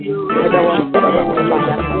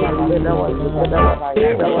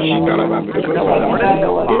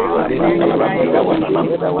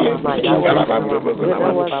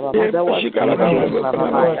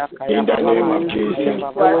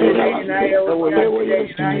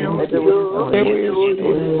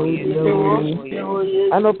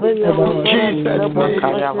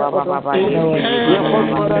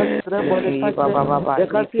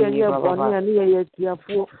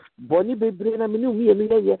Boni bebre na mini umi emi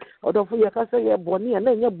ye odofo ye ka say ye boni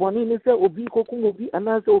na nye boni ni se obi kokum obi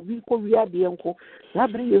ana se obi ko wi ade enko ya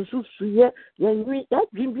bri ye susu ye nwi ya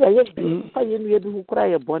dwimbi ye bi fa ye nwi bi kura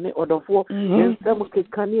ye boni odofo ye nsem ke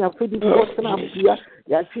kani afedi ko tena bia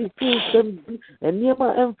ya fi sem bi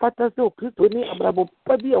eniema emfata se okristo ni abrabo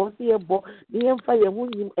pa bi o se ye bo ni emfa ye hu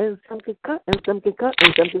nyim ensem ke ka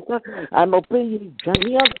anope yi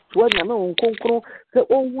jania to nya na onkonkro se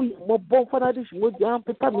owu mo bon fa na de shimo dia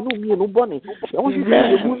pepa mi no mi no boni o si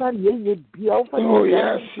se mu na ye bia o fa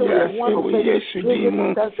yes di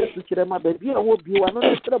mo ta se su kire ma be bia wo bi wa no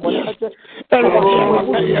se boni ka che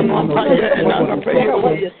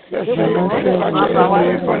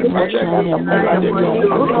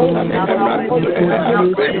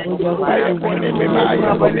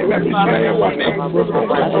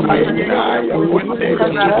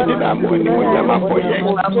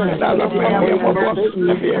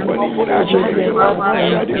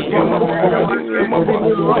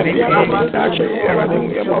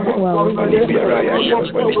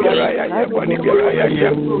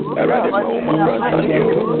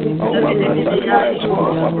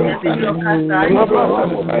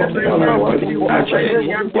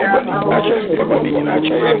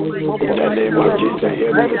in the name of Jesus.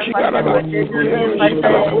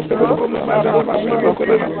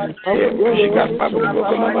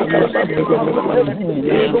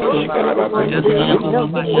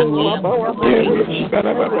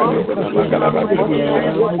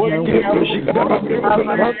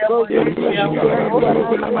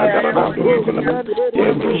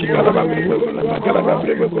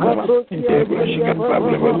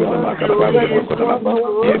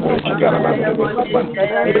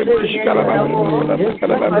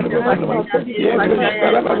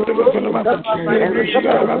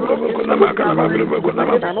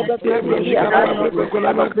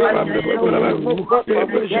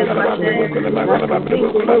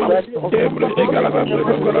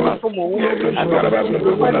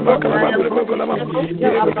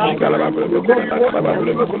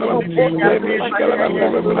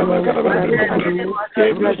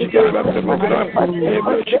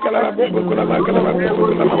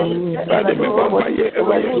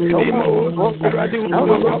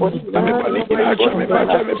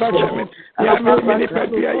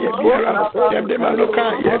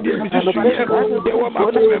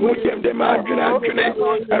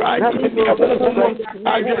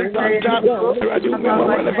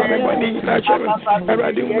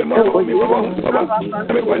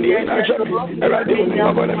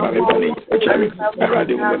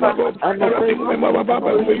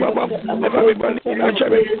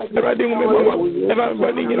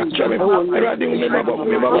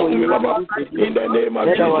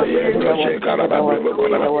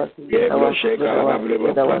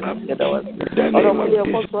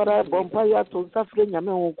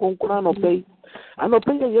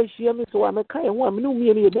 Anope ye shia mi so ameka ye ho amene umi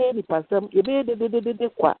ye be ni pasam ye be de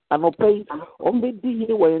kwa anope ombe di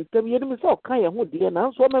hini wo ntem ye mi so ka ye ho de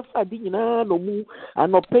na so me fa di nyina no mu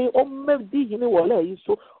anope omme di hini wo la yi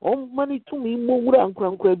so ommani tumi mo wura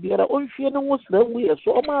ankrankra biara onhwie ne ho sra wu ye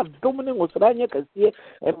so oma dom ne ho sra nya kase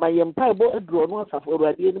e ma ye mpa bo aduro no asafo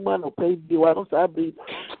ruade ni mu anope bi wa no sa bi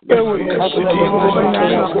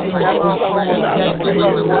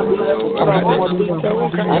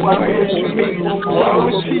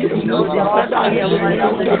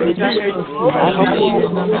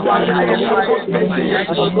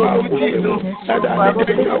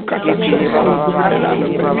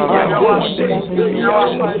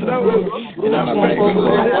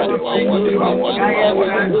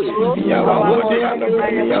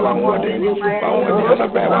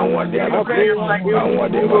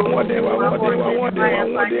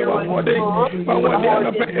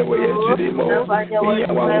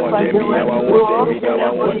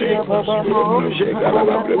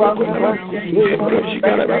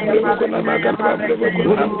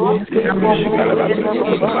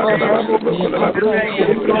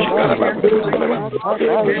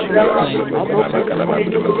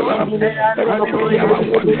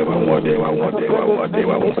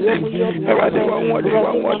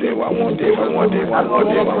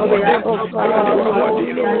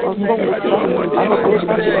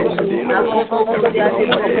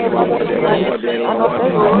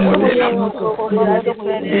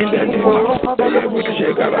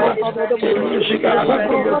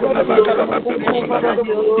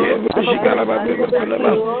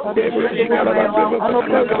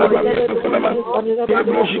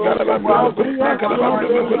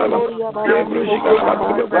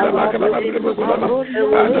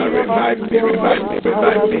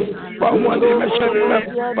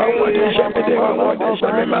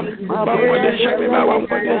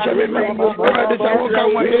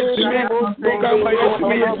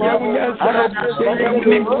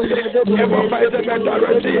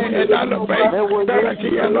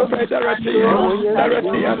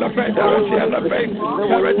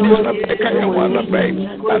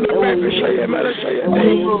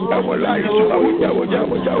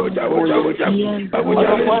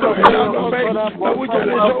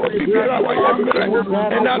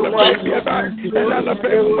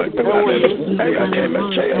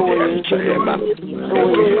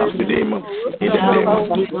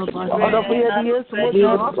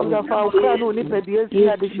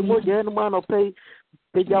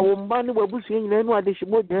Peja wombani wabusi nyinu adeshi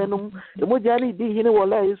moja ni di hine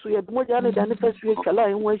wala Yesu ya moja ni dani fesu kala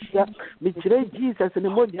enwashia michire Jesus ni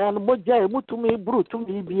moja emutumi bru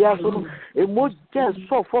tumi biya so moja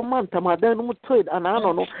so for man tamadan mu trade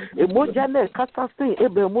anano no moja ne kasa sin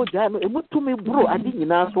ebe moja no emutumi bru adi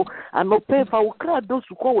nyina so anope fa ukra do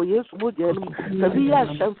su ko Yesu moja no sabi ya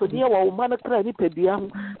shanso dia wa umana kra ni pedia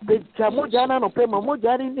ho peja moja na no pe ma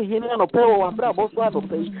moja ni hine no pe wa bra bo so no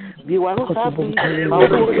pe bi wa no sabi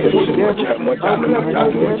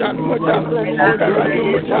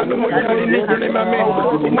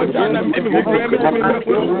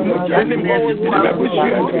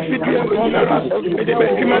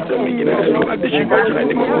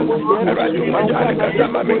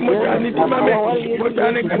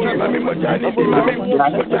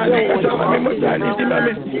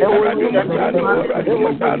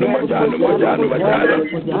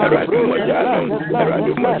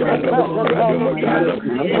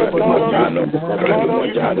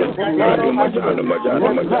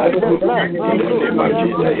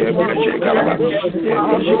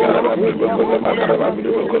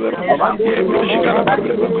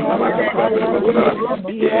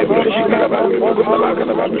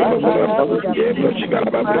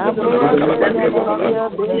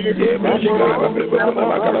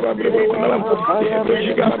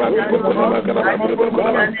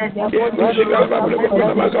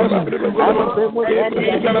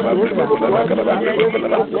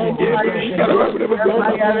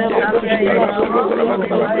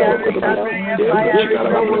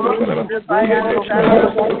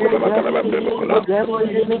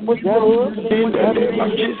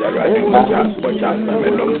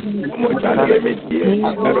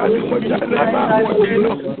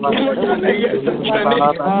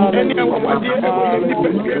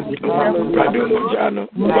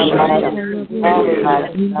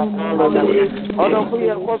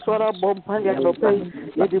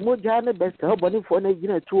the Mojana best help on for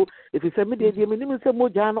Nigeria too. If you send me the minimum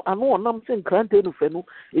Mojano, I know I'm saying Crante no Fenu,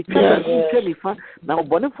 it can't be fun. Now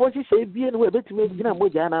Boniface say being where to make Gina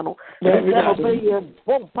Mojano,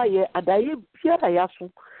 Bompire, and I Pierre Yasu.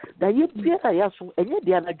 Da ye bia ya so enye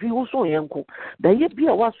dia na dwi wo so yenko da ye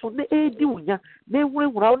bia wa so ne edi unya na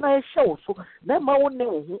enwura na ye hye wo so na ma wo ne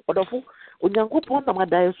wo odofo onyankopon na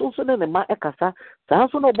madaye so so ne ma ekasa saa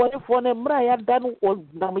so no bonefo ne mra ya da no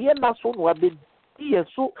na ye na so no abe ye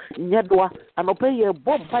so nyedoa anope ye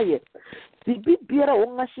bompa ye Bibi biara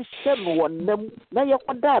wonga hihye no wonam na ye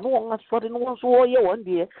kwada no wonga sori no won so ye won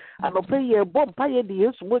de anope ye bompa ye de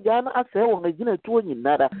Yesu moja na ase won agina tuo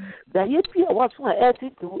nyinara da ye pia waso a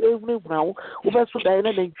etitu ehunehuna wo be so da ye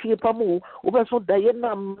na ntwie pamu wo be so da ye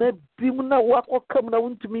na mabim na wakokam na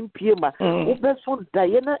wontumi mpie ma wo be so da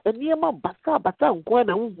ye na eniema basa nko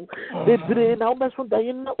na wu bebre na wo be so da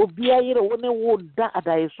ye na obi ayere won wo da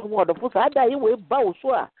adaye so mo do fo sa adaye we ba wo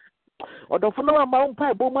so a odofo no ma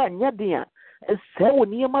mpa ebo ma anya dia ese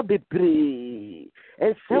woniema bebre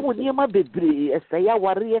ese ya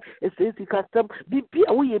ware ese sikastem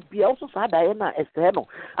bibia wo ye bia wo so sada ye na ese no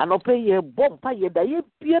anope ye bompa ye da ye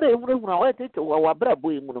biere ehunehuna wa tete wa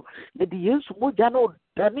brabo emu no ye di Yesu moja no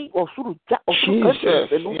Dani osuru ja osuru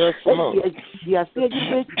Jesus, no yes, Lord. ya se ji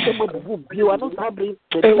pe che mo bu bi wa no sabre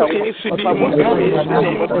pe Eh, ta we see the mo, we see the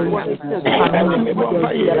mo. And me bo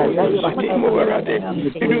fa ye, we see the mo warade.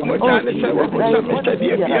 Idu mo jane se wo bo sa Mr.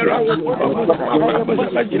 Dia biara. Obo ma bo sa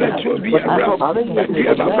ma jina tu biara.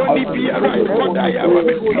 Dia ba boni biara e ko da ya wa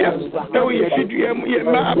be bia. E wo ye fidua mu ye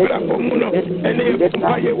ma abra ko mu no. Ene e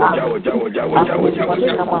fa ye wo ja.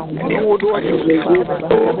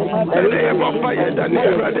 Ene e bo fa ye da ne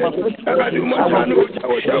rade. Rade mo jane wo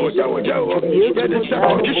ja. Ye de sa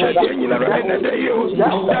o ti she de nyina rade na de yo.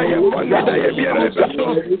 Da ye ko ne da ye biara be so.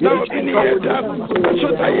 Na obi ni ye da. So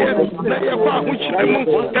da ye na ye fa hu chire mu.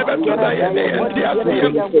 E be so da ye ne ye ti asie.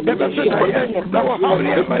 E be so da ye na wo ha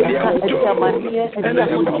ni e ma ni e to. Ene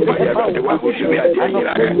e bo fa ye rade wa hu bi ade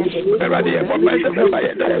nyina he. E rade ye bo fa se be ba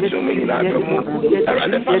ye da ye so mu nyina do mu. E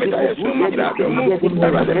rade fa me da ye so mu nyina do mu. E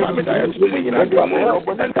rade fa me da ye so mu nyina do mu.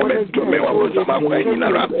 Ene me to me wa bo sa ma kwa nyina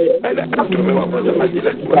ra. Ene to me wa bo sa ma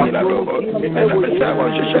jile to nyina do. Ene me sa wa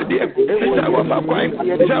shisha die. Sa wa ma kwa.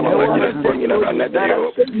 Sa wa ma jile to nyina ra na da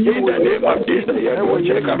yo. In the name of Jesus, ye bo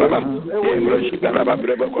che karaba. Ye bro shi karaba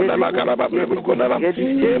brebe ko na ma karaba brebe ko na ma. Ye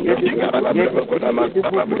bro shi karaba brebe ko na ma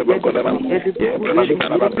karaba brebe ko na ma. Ye bro shi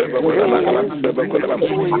karaba brebe ko na ma karaba brebe ko na ma.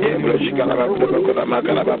 Ye bro shi karaba brebe ko na ma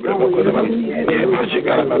karaba brebe ko na ma. Ye bro shi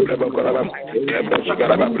karaba brebe ko na ma. Ye bro shi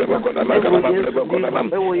karaba brebe ko na ma karaba brebe ko na ma.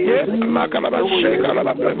 Ye ma karaba shi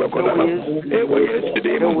karaba brebe ko na ma. E wo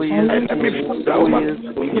yesterday mo and me funda ma.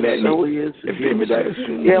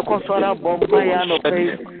 Ye ko sora bomba ya no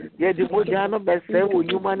pe ye di moja no bese wo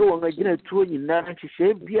nyuma no won agina tuo nyina na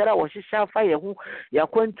hihye biara wo hihye afa ye ho ya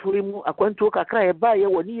kwanturi mu akwantu kakra ye ba ye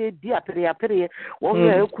woni ye di apere won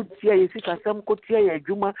ya ekutia ye sikasam kotia ye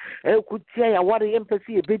adwuma ekutia ya ware ye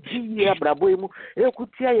mpesi ye beji ye abrabo mu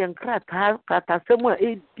ekutia ye nkrata katasem a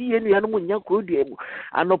edi ye nua no mu nya krodie mu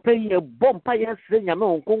anope ye bompa ye sre nya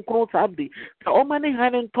no nkonkron sabe o mane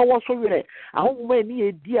hanen towo so were ahoma ni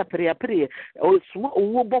ye di apere o suma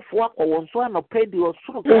owo bofo akọ so anope di o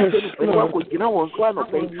suru wa ko gina won so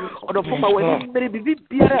anope o do foma wani mbere bibi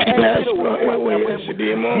biara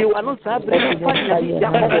ye wa no sabe fa nya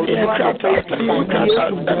ya ko so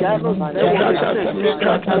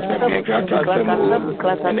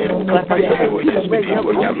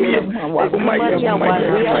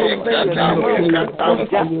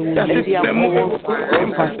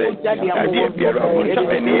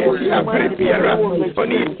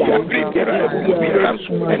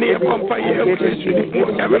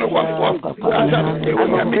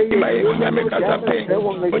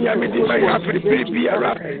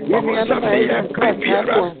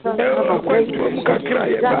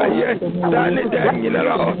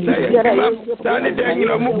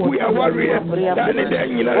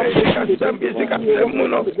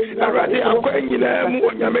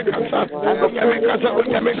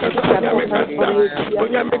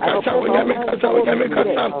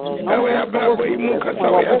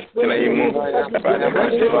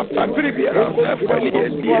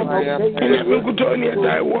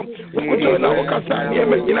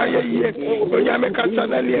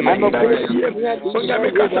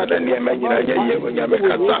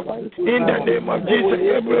in the name of Jesus,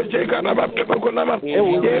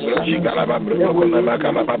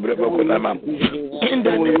 in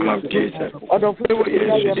the name of Jesus.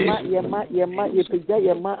 Yema yepeja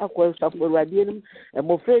yema akwa saforwade nim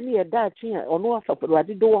emofre ni yeda achi ono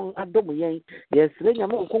asaforwade do won adom yen yesre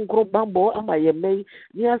nyama nkonkro bambo ama yemei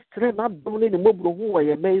ni astre na adom ne mobro hu wa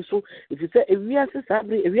yemei so ifise ewiase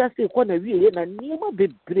sabre ewiase ko na wie na niema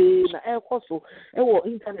bebre na ekoso ewo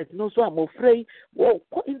internet no so amofre wo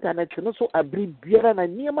ko internet no so abri biara na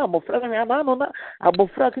niema amofra na no na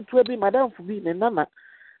abofra ketua bi madam fu bi ne nana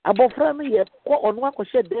abofra no ye ko ono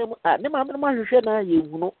akɔhye dem a ne ma ma hwehwɛ na ye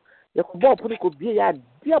hunu ye ko bɔ puni ko bie ya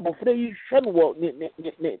dia abofra yi hwɛ no wɔ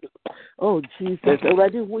ne oh Jesus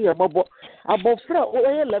already hu ye mabo abofra o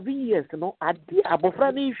ye 11 years no adi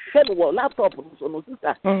abofra ni hwɛ no wɔ laptop so no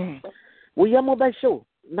sister wo ye mo ba show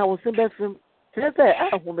na wo se ba film sese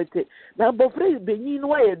ahumete na abofra yi benyi no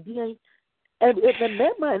wa ye dian e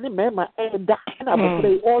mema da na abofra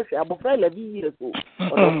yi o hwɛ abofra 11 years o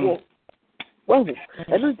well,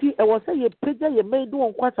 and I was say a picture you made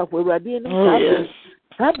one quarter for Radian.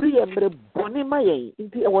 Sabri and Bonnie May,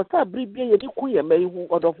 I was a brief year, you queer may who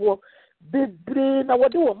out of war. bebre na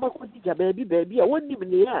wode wo makodiga baby a wonni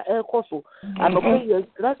me ya ekoso anope ye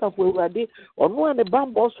raka fo urade ono ane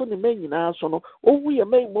bambo so ne manyina so no owu ye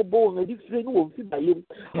mai mobo ngadi fire no wo fi bayem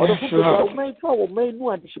odo fo ba wo mai fa wo mai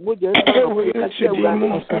nu ade shimoja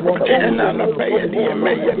na no pay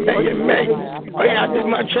the may oya de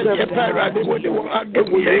ma check the parade wo de wo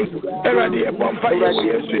agbo ye parade e bon fa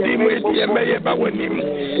ye su di mo di may ba wonim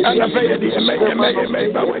ana pay the may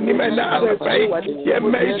ba wonim na ana pay ye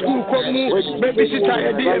may school ko mu baby sister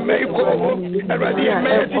ye di may ko parade ye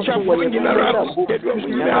may teacher fo nyina ra e do mu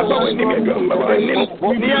nyina ba wonim e do ba wonim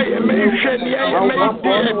ni ye may hwe ni ye may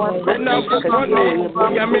de na fo ne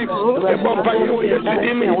ya me e bon fa ye su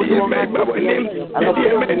di mo di may ba wonim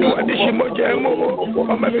e may no adishi mo jamo o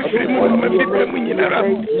ma fi mu ma fi mu nyina ra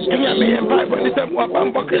ya me e ba ni se mo ba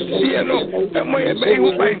mbo kesi no e mo ye may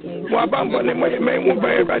hu bai mo ba mbo ne mo ye may hu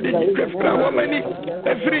bai ba di krefra wo mani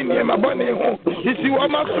e free ni ma bo ne ho disi wo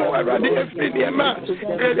ma so ra di e free ni ma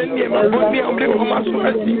e ni ma bo ni o mle wo ma so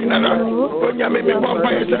asi nyina ra o nya me bo ba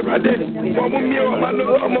ye se ra de mo mu mi o ma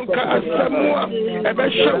no mo ka asamu e be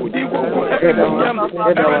show di go e nyam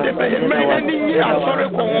e ra de be me ni ni asore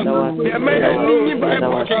ko e me ni ni ba e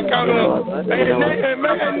bo ke ka no e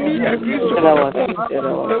me ni e kristo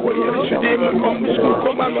e wo ye su di mo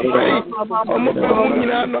ko ma no pay o mo pa mu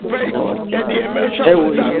nyina no pay e di e me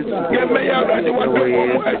show e me ya ra de wa do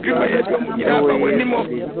mo adwuma ye do mu nyina ba wani mo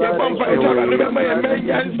e bon pa e ra de me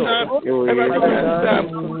yansa e ba di yansa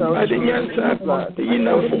adi yansa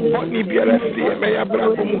ina fo ni biara si e me ya bra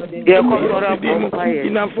ko mu ye ko sora bo paye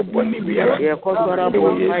ina fo ni biara ye ko sora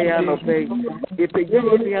bo paye no pay e peje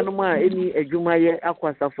ni anu ma eni adwuma ye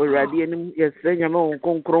akwasafo urade enim ye srenya no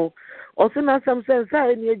konkron osina samsen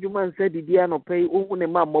sa eni adwuma nsa didi ano pay ohu ne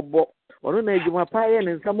ma mobo ono na adwuma paye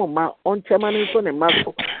ne nsamo ma onchema ne so ne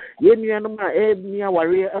maso ye nuanu ma e nia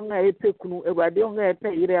ware anga e pekunu urade onga e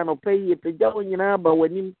pe ire ano pay ye peja onyina ba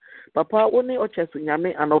wanim papa woni ochesu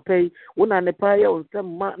nyame anopai wona ne pa ya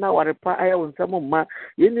onsam na ware pa aya onsam ma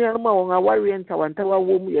yenu ya ma won aware ntawantawa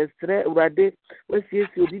wom yestre urade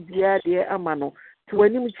wasiesi obibia de amano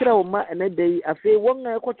wani mu kira wo ma ene dai afi won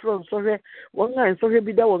ga ekotro nsohwe won ga nsohwe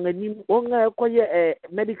bi da won anim won ga ekoye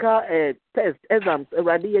medical test exams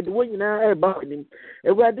urade ye de wonyina e ba anim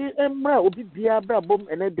urade emra obibia bra bom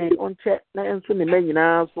ene dai onche na enso ne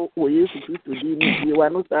manyina so wo Yesu Kristo di ni wa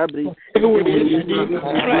no sabri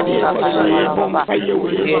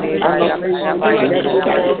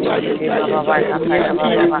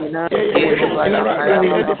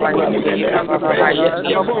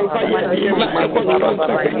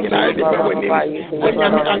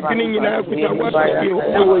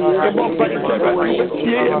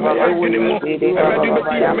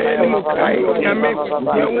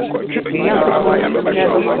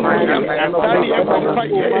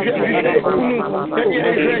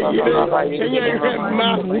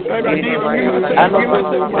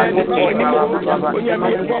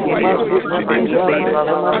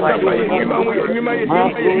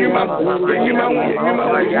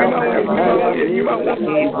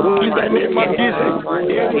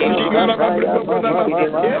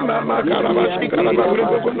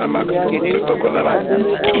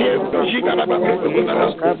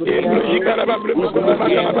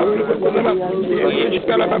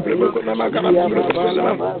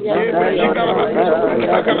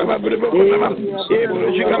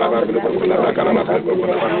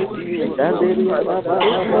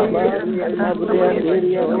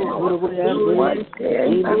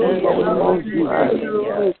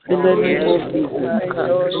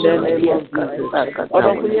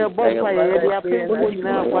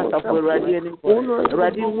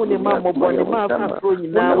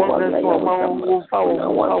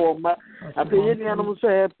apeyeni anum so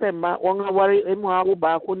pemma won aware emu awo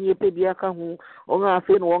ba ko ni epebia ka hu won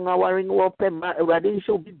afi no won aware ni wo pemma urade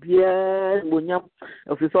nche obibia monyam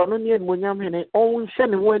ofiso no ni monyam hene on hye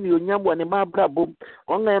ne ho ani onyam wo ne ma brabom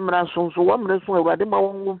won emra sonso wo mre so urade ma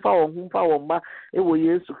won fa won ba ewo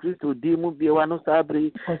Yesu Kristo di mu bia wa no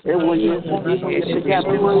sabri ewo Yesu ya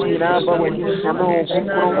pe wo ni na ba wani na no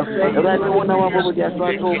urade wona wa bobo dia so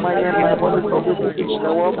to ma ye ma bo so to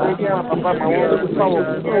na wo ma papa ma wo fa wo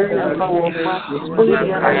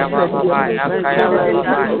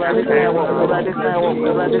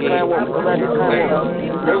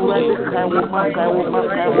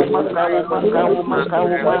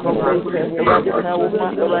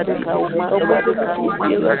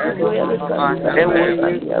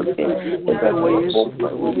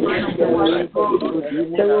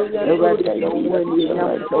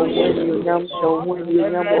nyam show when you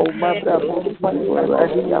nyam o mabra bo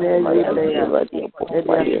adi nyam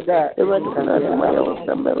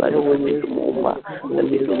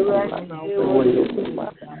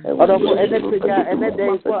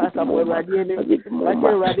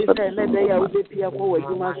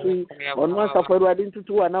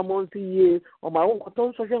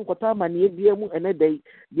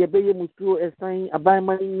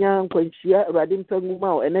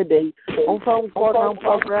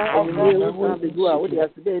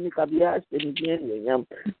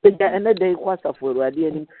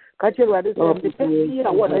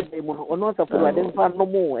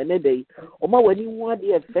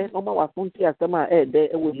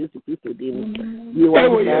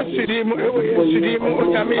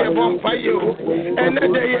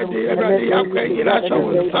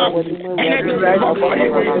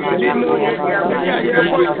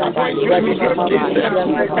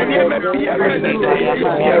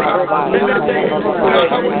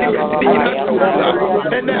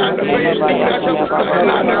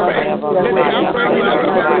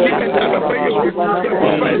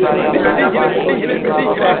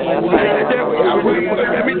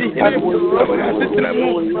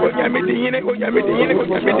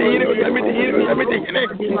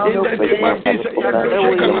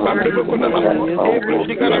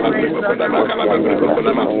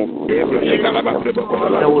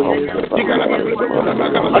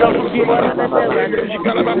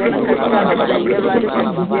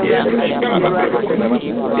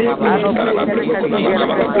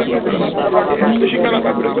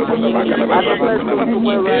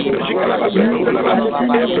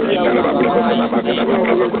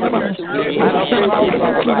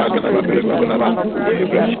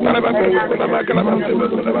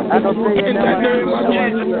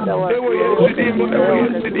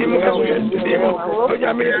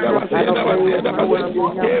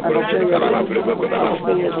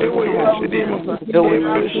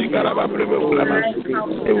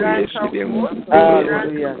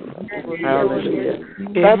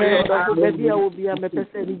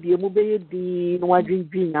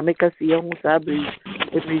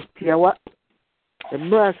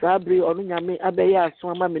Emra sabri onu nyame abeye aso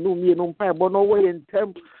ama me no mie no mpa ebo no wo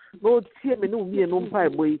yentem no tie me no mie no mpa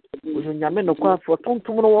ebo yi onu nyame no kwa afo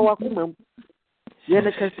tontom no wo wakoma ye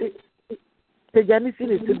ne kase tejani si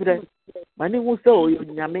ne sibre mani hu se o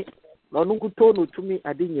nyame na onu kuto no tumi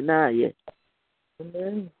ade nyina ye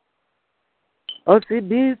amen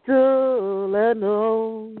Osibito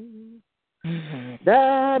leno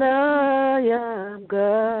that I am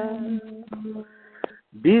God.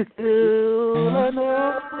 Be still and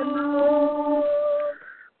know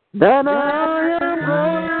that I am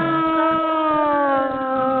God.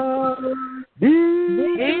 Be still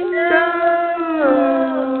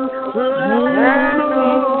and know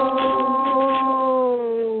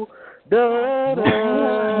that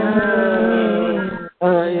I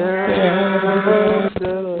am God.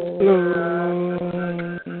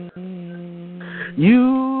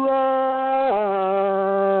 You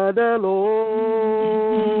are the Lord.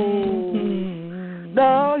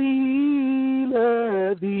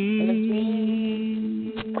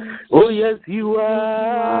 Oh yes, you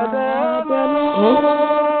are the Lord.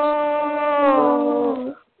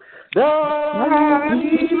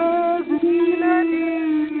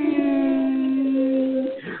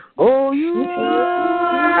 Oh, you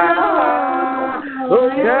are. Oh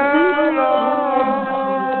yes, you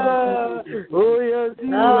are. Oh yes,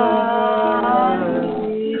 you are.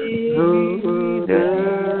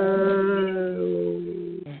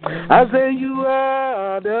 I say you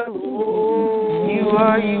are the Lord. You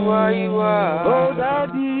are. Oh,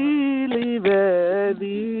 that deliver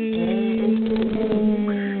thee.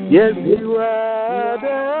 Yes, you are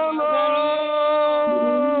the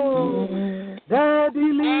Lord. That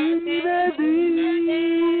deliver thee.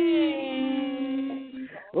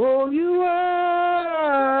 Oh, you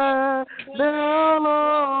are the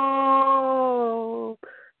Lord.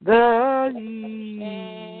 That deliver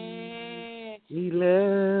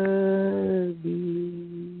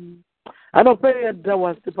thee. I don't pay a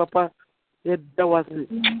dawasi, Papa. A dawasi.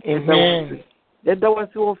 Amen. A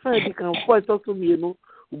dawasi will find you can fight also me, you know.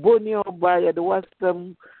 Bonnie or buy the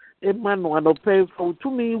Western a man one or pay for to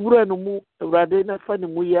me, run no rather than funny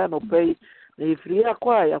muya no pay. If you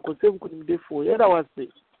acquire, I could say couldn't be for a dawasi,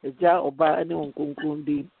 a jar or buy anyone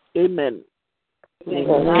conclude. Amen.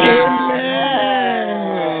 Amen.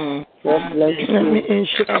 God bless you. Let me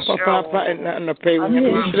insure Papa and the pay. Amen.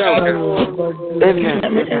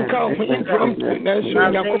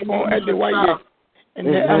 At the white and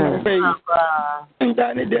the pay. And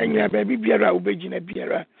then baby Biara, Ubejina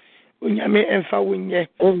Biara. onyame emfa wonye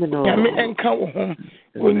onyame enka wo ho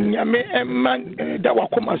onyame emma da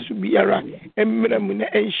wakoma so biara emmra mu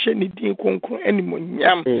na enhye ne din konkron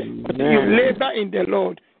animonyam. Your labor in the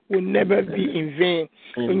Lord will never be in vain.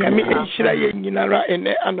 Onyame enhyira ye nyinara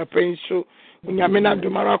ene anapenso onyame na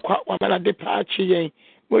domara kwa wamana de paachi yen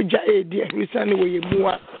moja edi ehrisane wo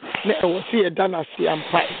yemua na ewo se yeda na se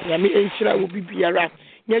ampa onyame enhyira wo bibiara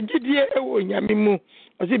nyagidie ewo onyame mu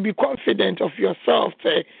ose be confident of yourself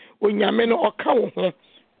onyame no oka wo ho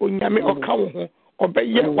onyame oka wo ho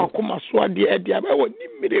obeye wakoma so ade ade abawo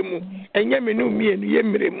nimire mu enye me no mienu ye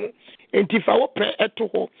mire mu entifa wo pe eto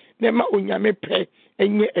ho na ma onyame pe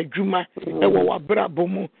enye adwuma ewo wabrabo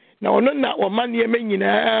mu na ono na wamane me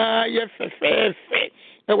nyina ye fefefe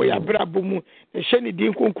ewo ya brabo mu na hye ne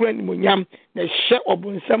din konkran animonyam na hye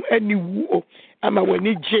obonsam aniwu ama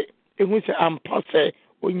wani gye ehu se ampase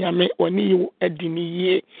onyame oni wo adini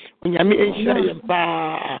ye onyame enhyira ye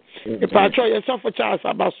pa e pa cho ye sofo cha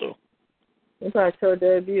asabaso Nka cho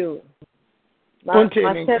there be o. My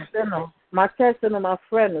test no my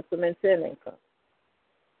friend so maintain nka.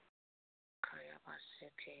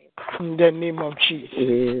 In the name of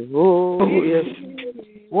Jesus. Oh yes.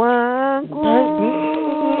 Wangu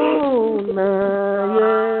na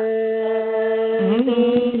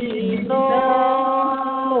ye no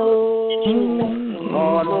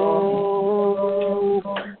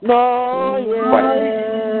no ye.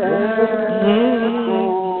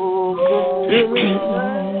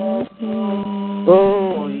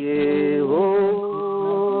 Oh yeah,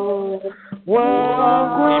 oh,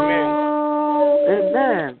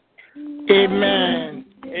 amen, amen,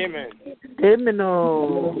 amen, amen.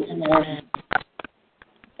 Oh,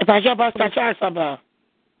 if I shall pass the chance about,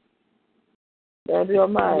 that'll be your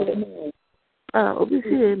mind.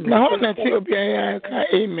 Obviously, amen. Now, let's see,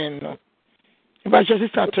 amen. No, if I shall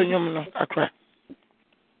start to you, no, I cry.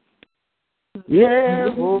 Yeah,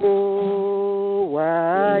 oh,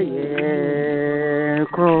 why, yeah,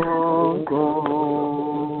 Kronko.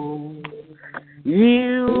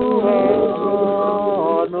 You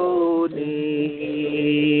are no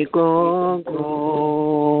need, Kronko.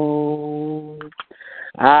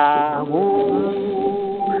 I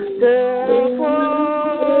won't therefore,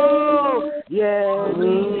 yeah,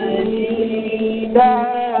 need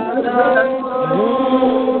that.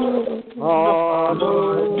 Oh, no,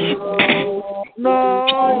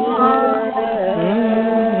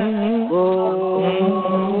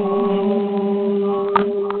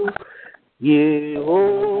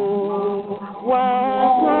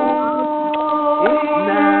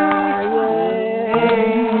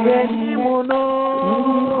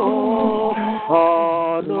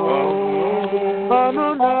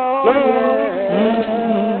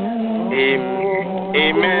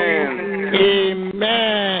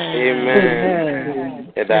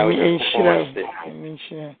 that we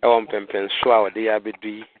pempen so a de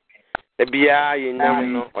abedui e bia ye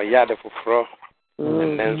nyam no oyade foforo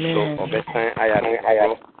and so obesan ayade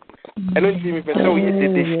eno nti mi pese wo yede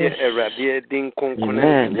de hie erade din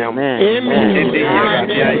konkona nyam amen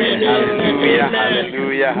hallelujah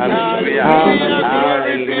hallelujah hallelujah hallelujah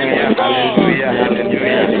hallelujah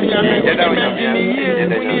hallelujah yeda wo nyam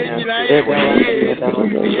yeda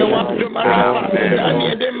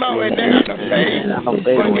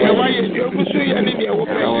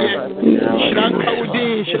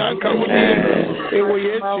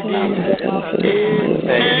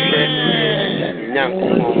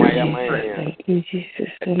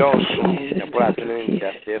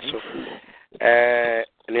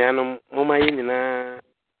nianum moma yinina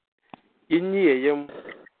yinyi yeyem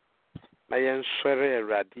na yenswere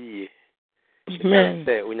awradie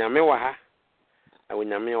se unyame wa ha na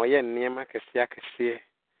unyame oye niema kese akese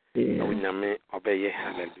na unyame obeye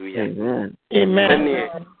hallelujah amen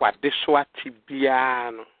ne wadeso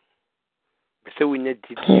atibia no se unya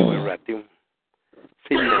didi awradim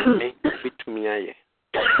se nyame bitumi aye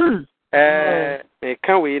me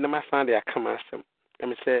kan we na masan de akama asem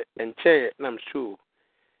em se enche na msu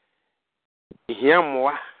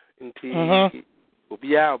hiamwa nti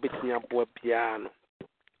obia obetumi abo bia no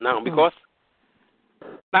now because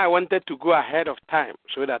now I wanted to go ahead of time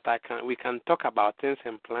so that we can talk about things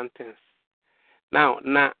and plan things. Now,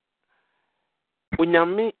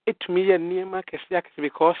 unyame etumi ye niema kesi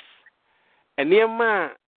because niema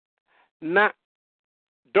na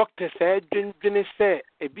doctor say dwene say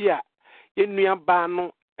ebia yenua ba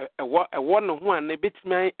no ewo no ho an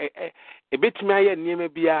ebetumi ye niema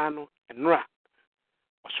bia no enra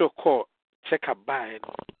so call check up by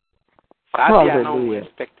no. Hallelujah.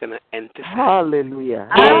 Hallelujah.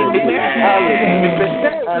 Hallelujah.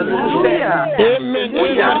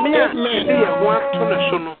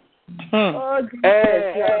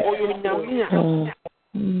 oyo nyamia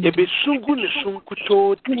ebe sungu ne sungu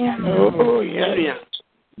to dia ya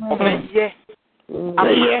obeye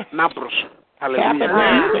ama na broso hallelujah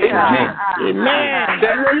amen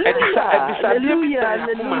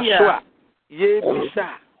hallelujah ye bisa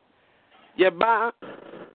ye ba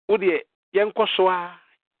odi yenkoso a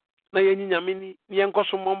na yenyinyame ni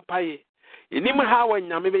yenkoso mompaye enim ha wa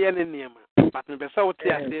nyame be ye ne niema but me besa wo ti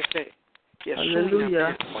ase se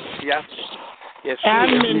hallelujah yes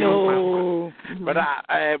amen.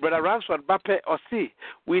 Brother Ransford Bape Osi,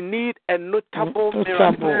 we need a notable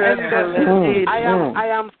miracle. I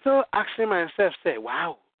am still asking myself, say,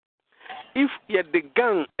 wow, if you the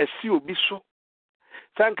gang a COB so,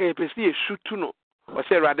 thank you, you shoot to know, or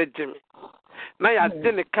say rather Jimmy. Now you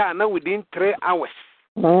did the car now within 3 hours.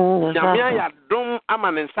 Jamia ya dom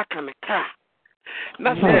aman and sakan the car.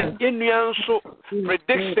 Now say in so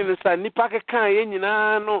predictions and nipaka can in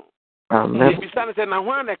no. Bisane say na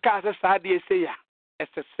hwan na ka say saa de say ya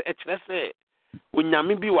say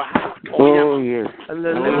unyame bi wa ha yes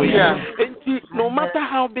hallelujah no matter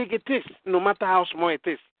how big it is, no matter how small it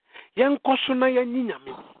is, yen koso na yen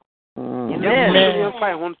nyame yen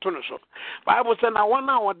fa ho to no so Bible say na wan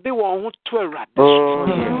na wode won ho to awurade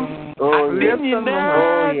yes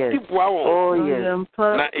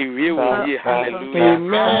na ewie wo ye hallelujah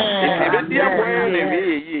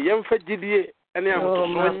amen yen fa gidie. The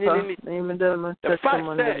fact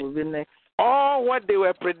that all what they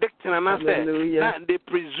were predicting and I said they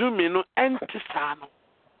presuming no antisano.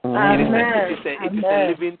 It is a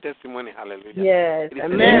living testimony. Hallelujah. Yes.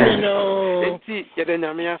 Amen.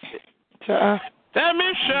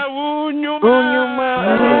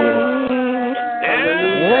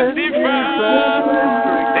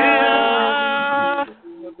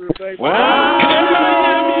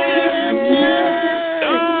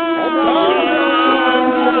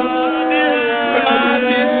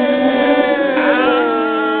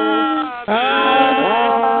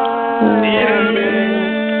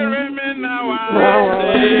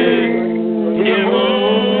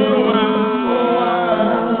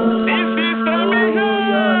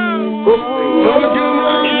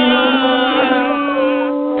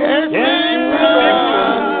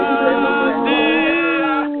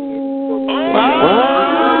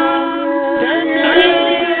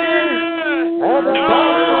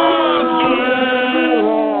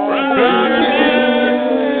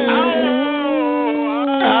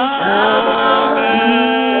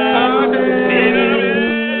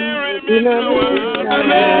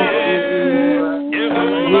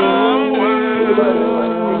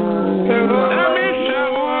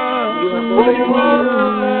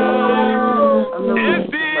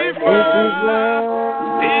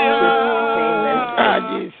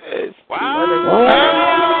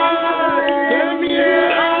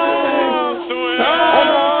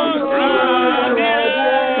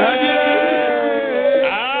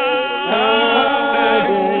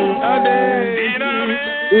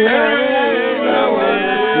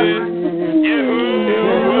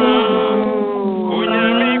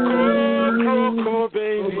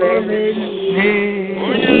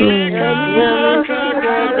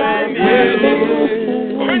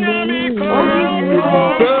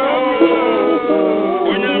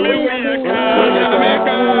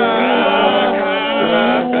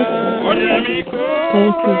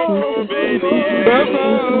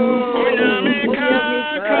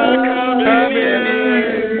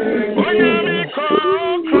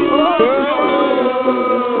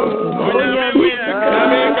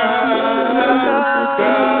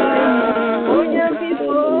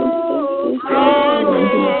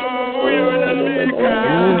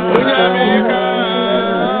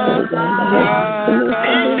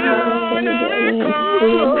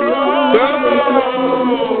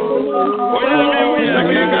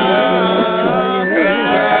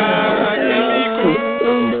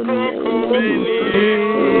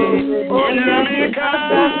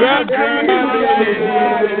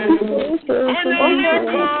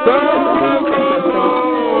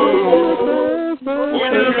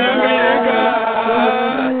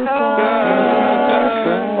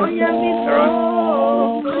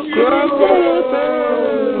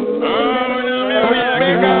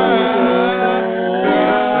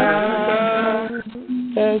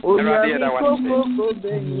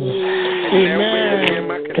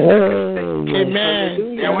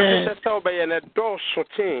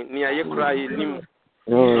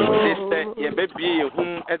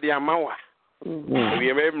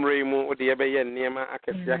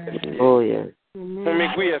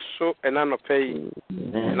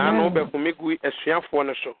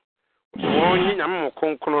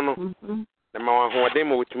 na ma wa ho de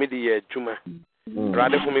mo wetumi de ye adwuma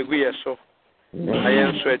rade fo me gu ye so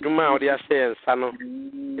ayen so adwuma a odi ase nsa no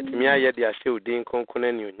etumi aye de ase odin konkon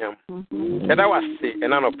ani onyam eda wase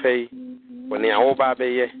ena no pay woni awo ba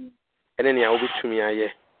be ye ene ne awo betumi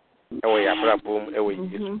aye ewo ya brabom ewo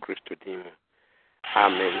Yesu Kristo din.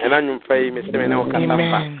 Amen. And I'm praying,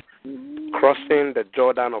 Mr. Crossing the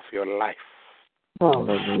Jordan of your life.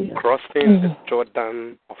 Crossing the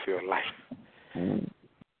Jordan of your life.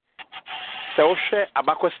 So, share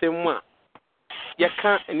about the one. You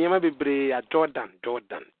can't, and you may be a Jordan.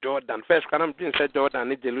 First, can I say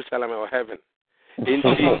Jordan, Jerusalem or heaven? In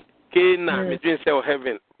Cana, between say or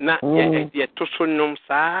heaven. Not yet to sonum,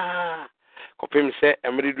 sir. Copim say,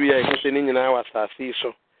 I'm ready to do in our see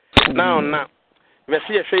so. Now. We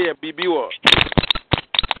see a baby war.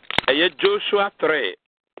 Joshua 3.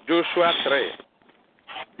 You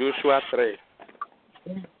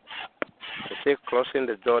say crossing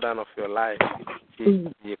the Jordan of your life.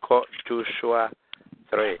 You call Joshua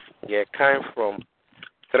 3. You came from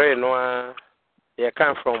 3 Noah. You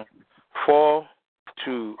came from 4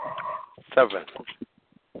 to 7.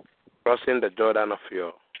 Crossing the Jordan of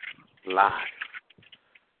your life.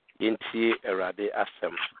 Into a radi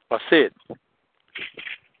asem. Or say it.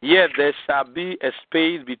 Yet there shall be a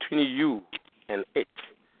space between you and it,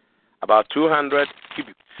 about 200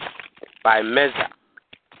 cubits by measure.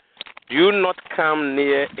 Do not come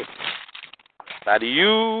near it, that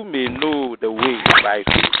you may know the way by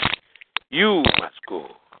which you must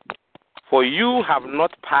go. For you have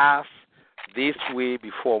not passed this way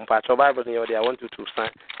before. But your Bible, I want you to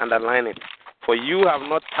underline it. For you have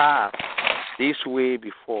not passed this way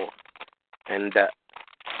before. And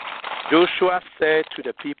Joshua said to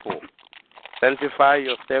the people, sanctify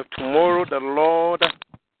yourself. Tomorrow the Lord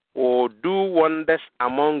will do wonders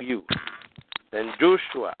among you. Then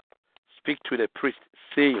Joshua speak to the priest,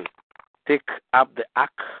 saying, take up the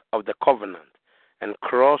ark of the covenant and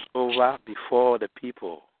cross over before the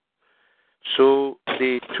people. So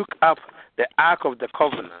they took up the ark of the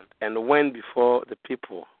covenant and went before the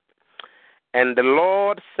people. And the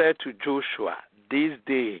Lord said to Joshua, this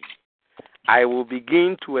day I will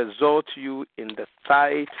begin to exalt you in the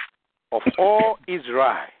sight of all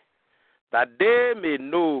Israel, that they may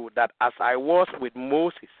know that as I was with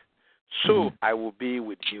Moses, so I will be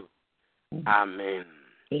with you. Amen.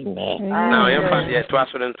 Now,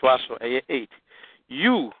 8.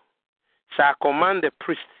 You shall command the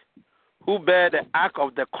priest who bear the ark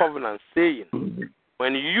of the covenant, saying,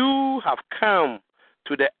 when you have come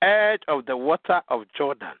to the edge of the water of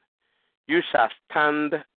Jordan, you shall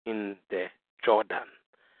stand in the Jordan.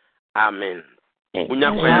 Amen.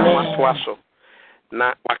 Na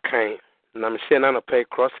wakai na mse na no pay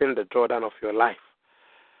crossing the Jordan of your life.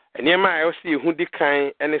 And yema I see who di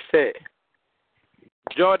kind and say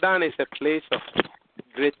Jordan is a place of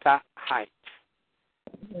greater height,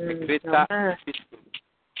 a greater existence,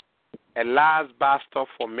 a last bar stop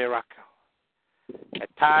for miracle, a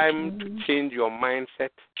time to change your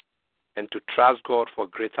mindset and to trust God for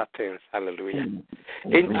greater things. Hallelujah.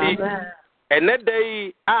 And that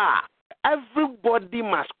day, everybody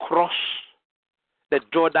must cross the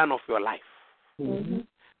Jordan of your life.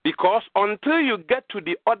 Because until you get to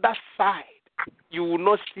the other side, you will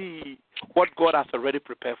not see what God has already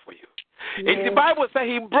prepared for you. In the Bible says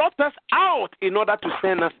He brought us out in order to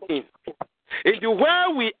send us in. Where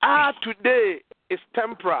we are today is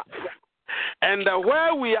temporal. And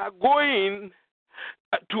where we are going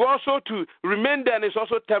to remain there is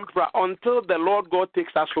also temporal until the Lord God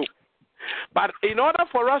takes us home. But in order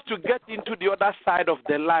for us to get into the other side of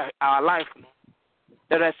our life,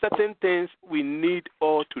 there are certain things we need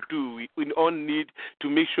all to do. We all need to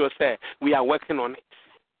make sure we are working on it.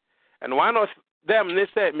 And one of them, they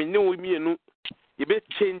say, you better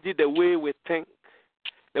change the way we think,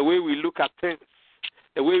 the way we look at things,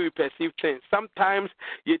 the way we perceive things. Sometimes,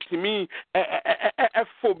 to me,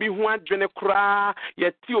 FOB one Jenekra,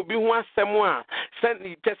 yeti obi one semwa,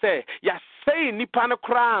 send say, ya say Nipana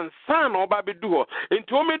Kran, son or baby duo,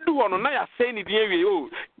 into me duo, no, ya say ni the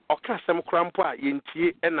oka sem krampo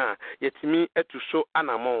yentie na yetimi etuso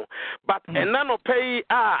anamo but enano pay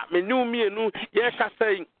menu mienu ye ka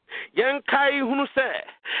say yen kai hunu say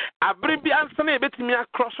abri bi ansana betimi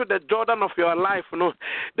across the Jordan of your life. No,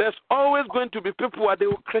 there's always going to be people where they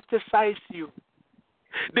will criticize you,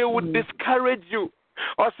 they will discourage you,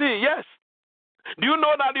 or say, yes, do you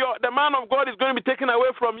know that the man of God is going to be taken away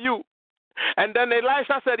from you? And then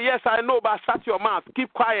Elisha said, yes, I know, but shut your mouth.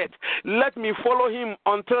 Keep quiet. Let me follow him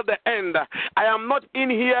until the end. I am not in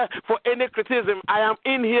here for any criticism. I am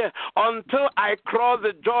in here until I cross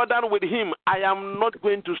the Jordan with him. I am not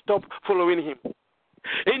going to stop following him.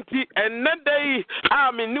 Enti enede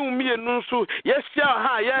new me no so yes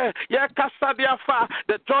yeah kasadia fa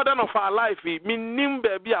the Jordan of our life me nim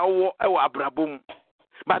baby awo abrabom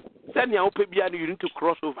but send your opebia you need to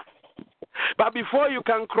cross over. But before you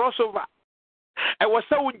can cross over, I was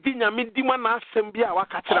so dinya na asem bia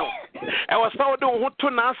waka kire wo. I was so do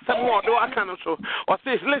hoto na asem wo do aka no so. Or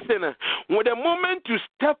says listen, when the moment you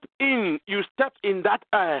step in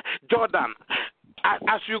that Jordan,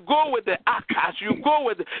 as you go with the ark, as you go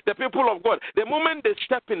with the people of God, the moment they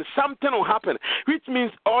step in, something will happen, which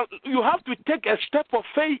means you have to take a step of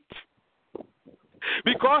faith.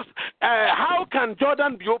 Because how can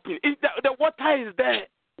Jordan be open? The water is there.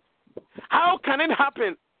 How can it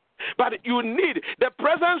happen? But you need the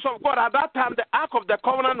presence of God. At that time, the Ark of the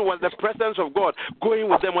Covenant was the presence of God going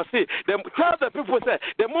with them. See, tell the people, say,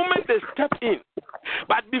 the moment they step in,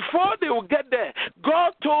 but before they will get there,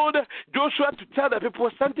 God told Joshua to tell the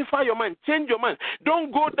people, sanctify your mind, change your mind.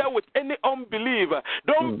 Don't go there with any unbelief.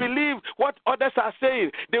 Don't believe what others are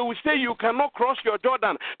saying. They will say you cannot cross your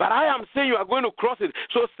Jordan, but I am saying you are going to cross it.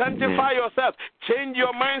 So sanctify yourself, change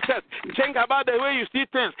your mindset, think about the way you see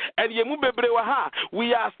things. And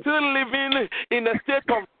we are still living in a state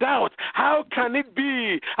of doubt. How can it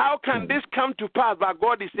be? How can this come to pass? But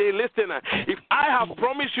God is saying, listen, if I have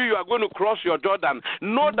promised you are going to cross your Jordan,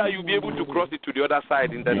 know that you'll be able to cross it to the other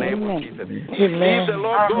side in the name of Jesus. Leave the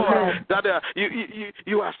Lord God that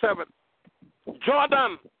you are serving.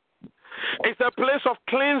 Jordan is a place of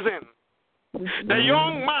cleansing. The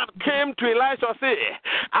young man came to Elisha and said,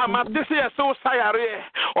 I'm at this year so sorry.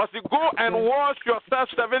 Or say, go and wash yourself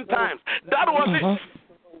 7 times. That was it.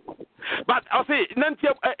 But I'll say,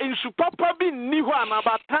 in Supapa be Nihuana,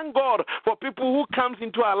 but thank God for people who comes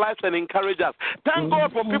into our lives and encourage us. Thank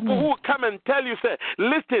God for people who come and tell you, say,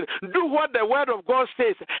 listen, do what the word of God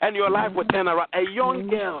says, and your life will turn around. A young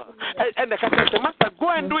girl, and the master, go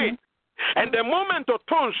and do it. And the moment of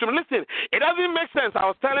tone, listen, it doesn't make sense. I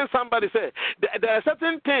was telling somebody, say, there are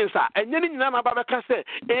certain things, and you say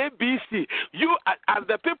A, B, C. You, as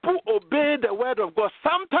the people obey the word of God,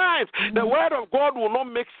 sometimes the word of God will not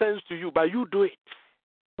make sense to you, but you do it.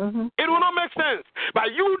 It will not make sense,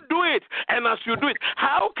 but you do it. And as you do it,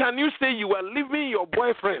 how can you say you are leaving your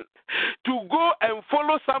boyfriend to go and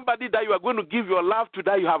follow somebody that you are going to give your love to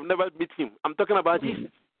that you have never met him? I'm talking about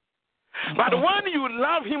Jesus. But when you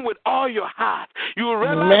love him with all your heart, you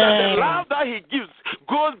realize that the love that he gives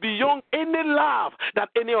goes beyond any love that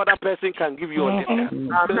any other person can give you on this earth.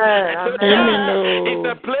 It's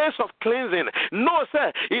a place of cleansing. No,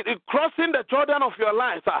 sir. Crossing the Jordan of your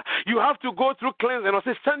life, you have to go through cleansing. Or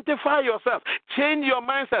say, sanctify yourself. Change your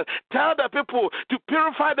mindset. Tell the people to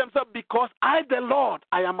purify themselves because I, the Lord,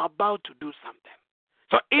 I am about to do something.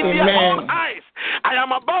 So in their own eyes, I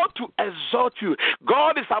am about to exalt you.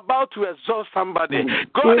 God is about to exalt somebody.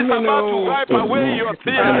 God is about to wipe away your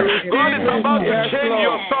tears. God is about to change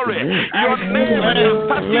your story. Your name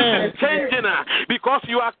is changing because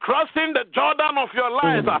you are crossing the Jordan of your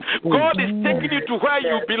life. God is taking you to where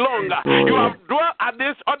you belong. You have dwelt at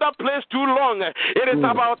this other place too long. It is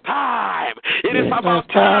about time. It is about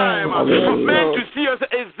time for men to see us.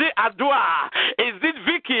 Is it Adua? Is it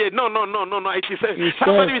Vicky? No. It is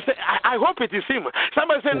somebody will say, I hope it is him.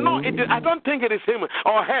 Somebody say, no, I don't think it is him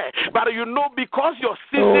or her. But you know, because your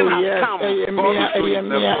season has come, God is doing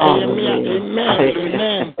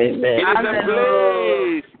It is a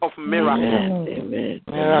place of miracle.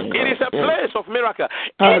 It is a place of miracle.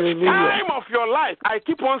 Each time of your life, I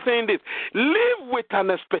keep on saying this, live with an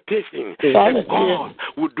expectation that God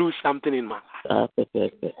will do something in my life.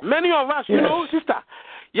 Many of us, you know, sister,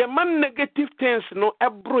 your man negative things no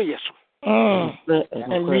ebro yeso.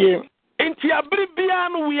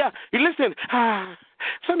 Listen,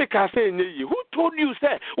 some can say, who told you,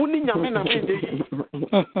 say,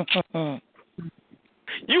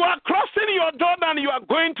 you are crossing your Jordan, you are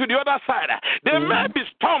going to the other side. There may be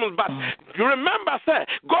storms, but you remember, sir,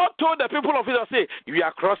 God told the people of Israel, say, you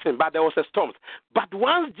are crossing, but there was a storm. But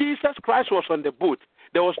once Jesus Christ was on the boat,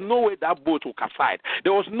 there was no way that boat will capsize.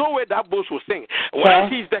 There was no way that boat will sink. When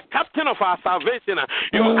he's the captain of our salvation and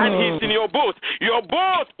he's in your boat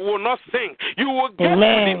will not sink. You will get to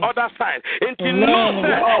the other side. And to know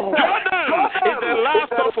that Jordan is the last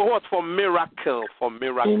stop for what? For miracle. For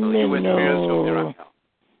miracle. You will experience your miracle.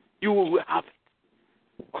 You will have it.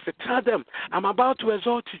 Also tell them, I'm about to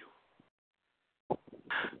exalt you.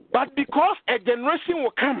 But because a generation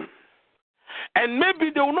will come, and maybe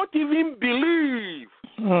they will not even believe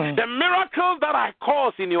the miracles that I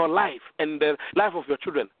cause in your life and the life of your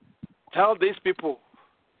children. Tell these people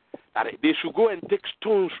that they should go and take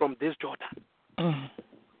stones from this Jordan. So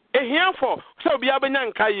be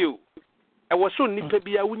you. I was so nipa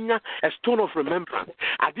bia wunya a stone of remembrance.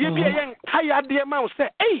 Ade bia yen kaya de ma wo say,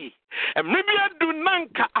 "Hey, emre bia du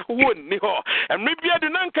nanka awo ni ho. Emre bia du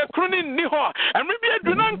nanka kroni ni ho. Emre bia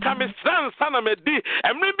du nanka mesran sana medi.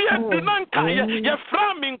 Emre bia du nanka ye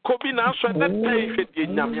fra min kobi na so na tai hwede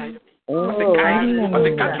nyame." The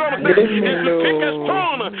control is to take a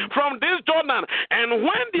stone from this Jordan, and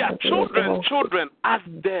when their children ask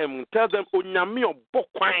them, tell them, "Onyami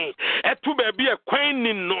obokwan, etu baby a kwan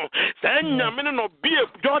ni no, say nyami no be a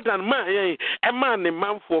Jordan man, a man a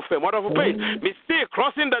man for fame." What of a place? Me see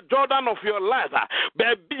crossing the Jordan of your life,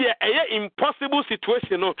 baby, a impossible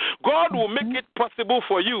situation. God will make it possible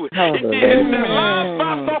for you. It is the last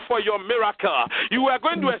battle for your miracle. You are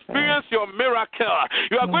going to experience your miracle.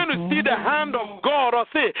 You are going to see the hand of God, or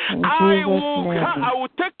say, I will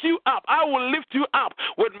take you up. I will lift you up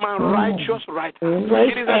with my righteous right hand.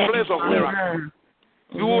 It is a place of miracle.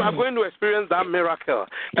 You are going to experience that miracle.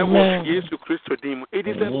 It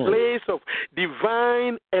is a place of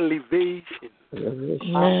divine elevation.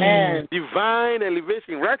 Divine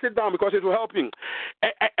elevation. Write it down because it will help you.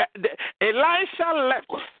 Elisha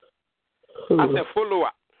left as a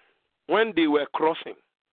follower when they were crossing.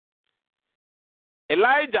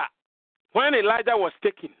 When Elijah was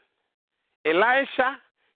taken, Elisha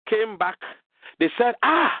came back. They said,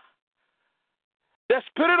 the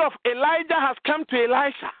spirit of Elijah has come to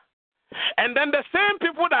Elisha. And then the same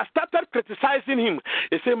people that started criticizing him,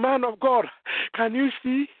 they say, "Man of God, can you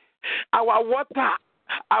see our water?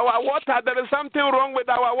 Our water, there is something wrong with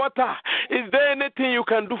our water. Is there anything you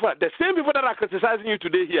can do for it?" The same people that are criticizing you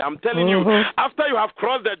today here, I'm telling you, after you have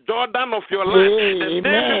crossed the Jordan of your life, the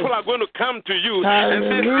same people are going to come to you and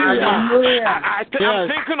say, "I'm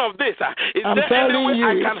thinking of this. Is there any way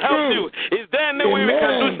I can help you? Is there any way we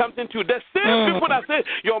can do something to you?" The same people that say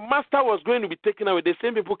your master was going to be taken away, the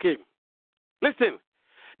same people came. Listen,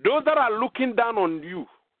 those that are looking down on you,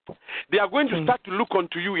 they are going to start to look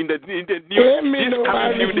unto you in the new this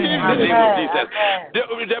coming few days in the name of Jesus.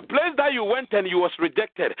 The place that you went and you was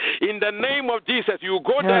rejected, in the name of Jesus, you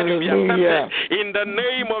go there and you be accepted. In the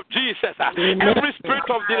name of Jesus, every spirit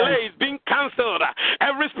of delay is being cancelled.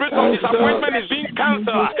 Every spirit of disappointment is being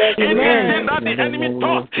cancelled. Anything that the enemy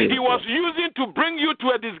thought he was using to bring you to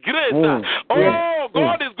a disgrace,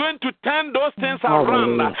 God is going to turn those things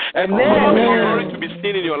around and cause glory to be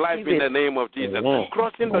seen in your life in the name of Jesus.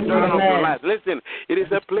 Crossing the Jordan of your life. Listen, it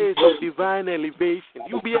is a place of divine elevation.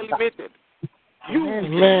 You'll be elevated. You will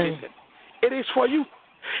be elevated. It is for you.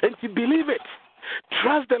 And to believe it,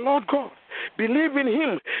 trust the Lord God. Believe in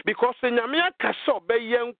Him, because but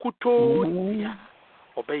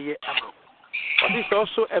it's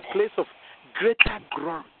also a place of greater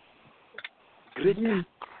glory. Greater glory.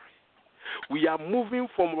 We are moving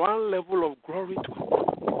from one level of glory to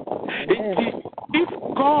another. If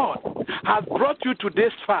God has brought you to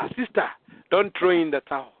this far, sister, don't throw in the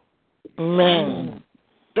towel. Amen.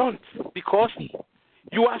 Don't, because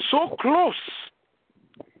you are so close.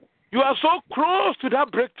 You are so close to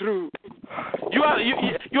that breakthrough. You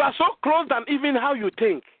are so close than even how you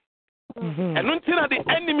think. And until the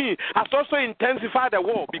enemy has also intensified the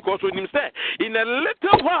war, because when he said, in a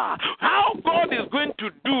little while, how God is going to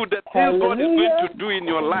do the things God is going to do in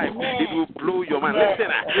your life, it will blow your mind.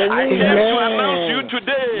 Listen, I came to announce you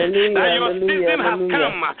today that your season has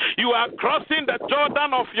come. You are crossing the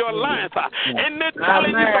Jordan of your life. Any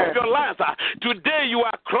challenges of your life, today you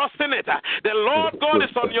are crossing it. The Lord God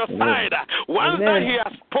is on your side. Once that He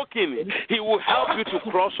has spoken, He will help you to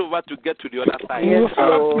cross over to get to the other side.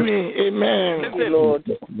 Amen. Listen, Lord.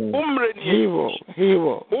 He will.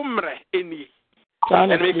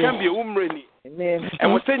 And we can be umreni.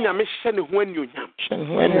 And we say nyame hye ne ho anuonyam. And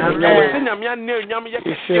we say nyame anuonyam ye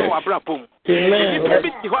kese o abrapom. Amen. Bi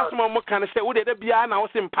ti hwasoma mo kan say wo de da bia na wo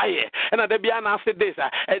se mpaye. And da bia na say this.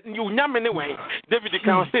 You nyame ne wen. David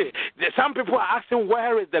can say some people are asking,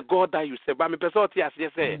 where is the God that you say? But me person tia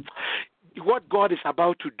say what God is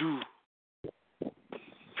about to do.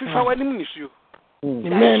 Fifa wani mu nisu.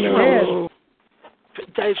 Amen.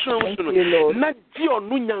 Na di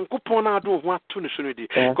onu nyankopon na do ho ato ne so no di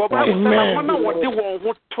ko ba ko na wona wo de won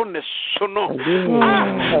ho to ne so no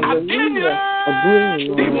adinya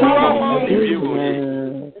di mo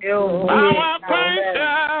awa kwaita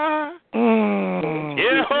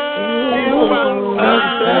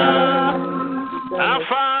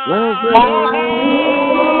afa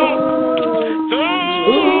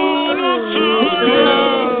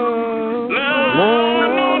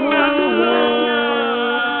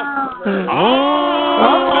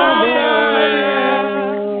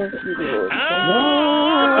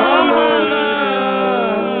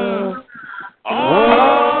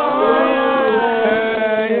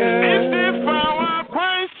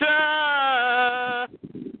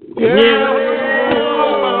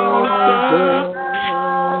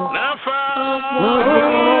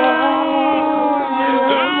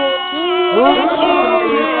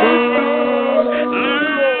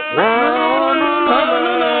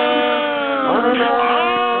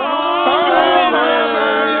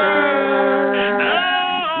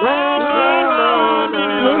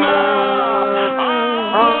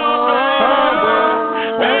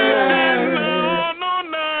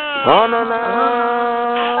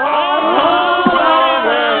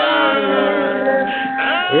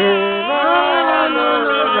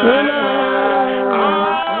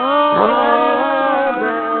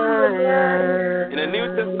In the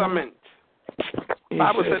New Testament, the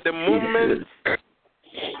Bible said the moment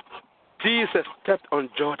Jesus stepped on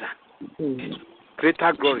Jordan,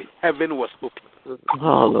 greater glory, heaven was open.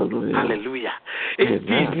 Hallelujah. Hallelujah.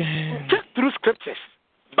 Indeed, check through scriptures.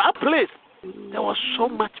 That place, there was so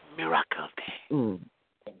much miracle there.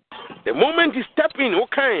 The moment he stepped in,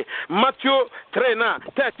 okay, Matthew 3 now,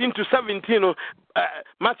 13 to 17,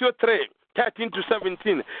 Matthew 3, 13 to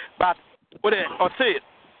 17, but what I say,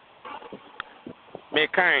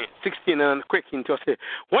 make 16 and quick into say,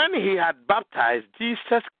 when he had baptized,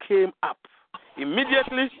 Jesus came up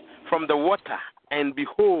immediately from the water, and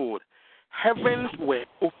behold, heavens were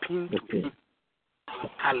opened to him.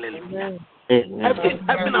 Hallelujah.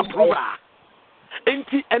 Heaven approval.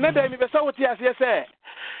 Another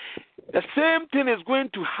the same thing is going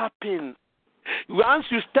to happen. Once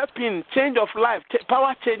you step in, change of life,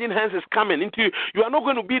 power changing hands is coming into you. You are not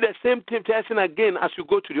going to be the same person again as you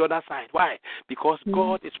go to the other side. Why? Because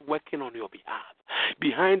God is working on your behalf.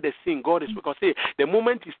 Behind the scene, God is because the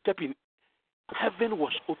moment you step in, heaven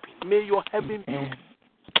was open. May your heaven be open.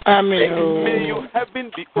 Amen. May your heaven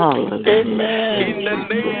be open. Amen. In the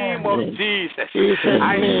name of Jesus,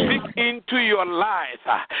 I speak into your life.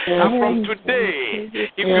 And from today,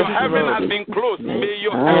 if your heaven has been closed, may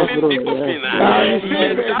your heaven be open.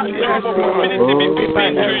 May that job opportunity be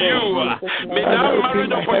open to you. May that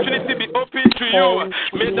marriage opportunity be open to you.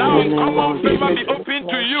 May that uncommon favor be open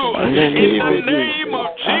to you. In the name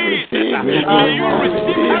of Jesus, may you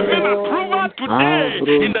receive heaven approval today.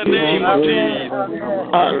 In the name of Jesus.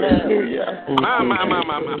 Hallelujah. Mama.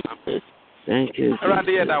 Thank you.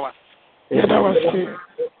 Amen.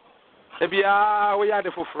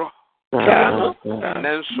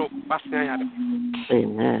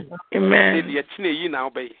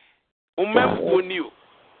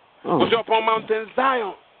 Upon Mountain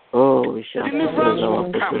Zion. We shall deliverance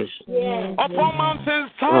will come. Upon Mountain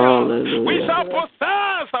Zion, we shall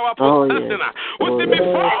possess our possession.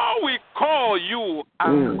 Before we call you,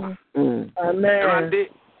 Amen.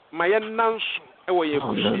 My nansu ewo ye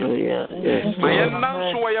busu my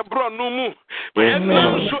nansu wo ye bro no mu my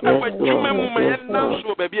nansu ewo dwuma mu my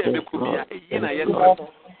nansu ba bia ebekubia eyi na ye so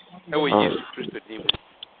ewo Jesus Christ dim.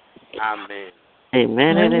 Amen.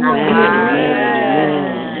 Amen and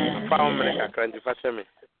amen.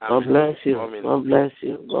 God bless you. God bless you. God bless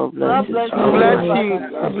you. God bless you.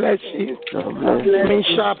 God bless you. God bless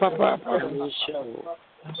you. Papa.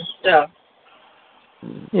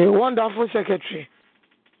 A wonderful secretary.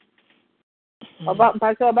 About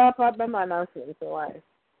Pastor Papa announcing so why.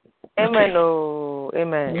 Amen. Oh,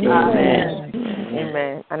 amen. Amen.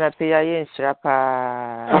 Amen. And I pay yen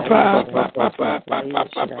shrapa.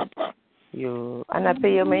 Papa. You and I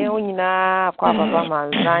pay me onina kwa Papa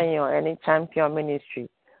MOUNTZION any champion ministry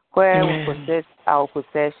where we possess our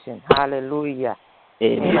possession. Hallelujah.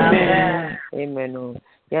 Amen. Amen.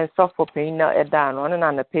 Yen suffer pain na edan no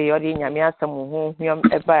na na pay odi nyame asem ho hwem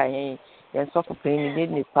eba yen yen suffer pain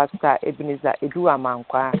ni pastor Ebenezer Edu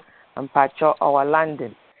Amankwa ampacho our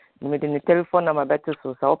London. Me de telephone number better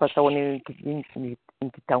so o pesa woni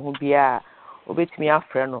nkita ho bia obetimi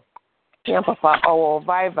afre no. Yen papa our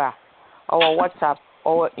Viber, our WhatsApp,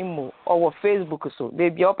 our Imo, our Facebook so they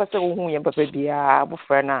be o pesa wo hu yen papa bia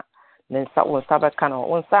abofre na nsa won sabeka no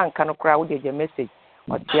won san kan kra wo de message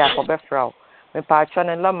o tia ko be fra me pa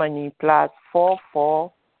channel lamani +44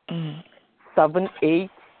 78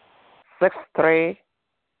 63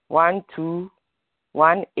 12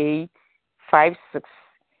 18 56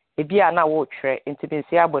 ebia na wo twerɛ nti be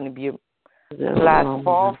nsia abɔ no biem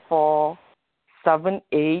 +44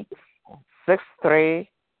 78 63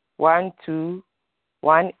 12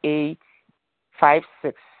 18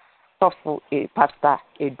 56 Tofu Pastor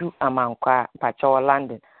Edu Amankwa Pacho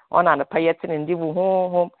London on an payetin in divu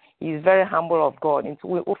home. He is very humble of God into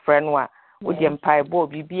we friend wa with the empire bo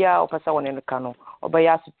bibia or pasa one in the cano or by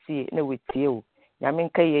asuti ne with you.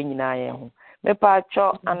 Yaminka ye nyina ye ho. Me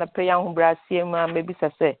pacho and a payan who brasiema maybe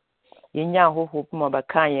say yenya ho hope mo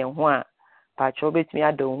bakan ye ho a pacho betimi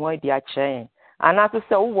ado ho di a chen. Anato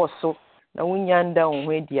se wo so na wunyanda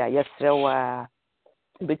ho di a yesrewa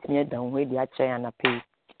betimi ada ho di a chen na pay.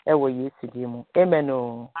 ewo Yesu di mu. Amen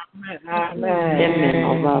o.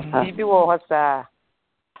 Amen. Bibi wo hosa.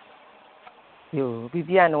 Yo,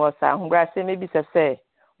 bibi an wo sa. Humbra se maybe say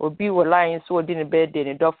obi wo line so odi ne birthday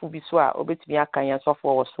ne dofo bi so a obetumi aka yan so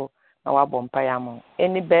for wo so na wa bompa ya mo.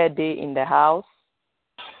 Any birthday in the house?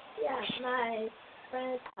 Yeah, my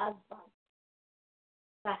friend's husband,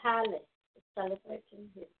 Sahale, is celebrating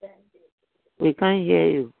his birthday. We can't hear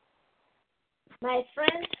you. My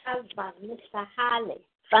friend's husband, Mr. Harley,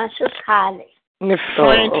 Francis Harley. My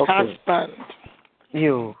friend's husband.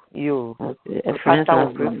 You. Okay. A friend's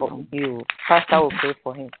husband. Pastor will pray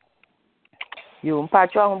for him. You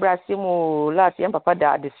mpacho humbra simu last year papa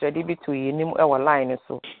da disready bi to yinim e line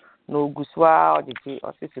so no guswa odiji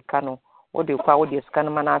osisi no wo de kwa wo de scan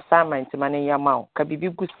man assignment man yama ka bibi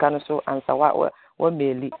guska no so ansa wa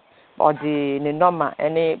maili odi ne normal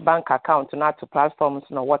any bank account na to platforms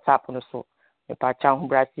no WhatsApp no so mpacho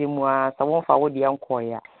humbra simu a sa won fa wo de enko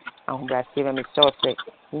ya humbra simu me so say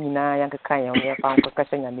nyina yanka kan ya wo fa nko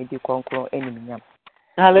kasa nya me di konkro eniminyam.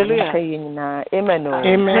 Hallelujah. Amen.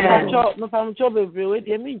 Amen. No famcho bebre we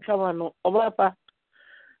dey me ntwa no obapa.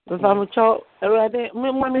 No famcho erade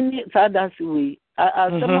me ni sadasi we.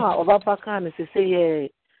 Asema obapa kan se say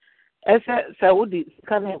ese Saudi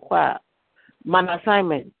kan kwa man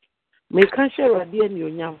assignment. Me kan share rade ni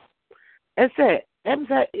onyam. Ese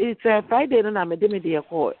it's a Friday na me dey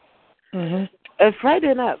call. A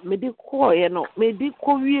Friday na me di call ye no me di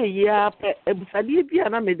ko wie ya pe ebusade bia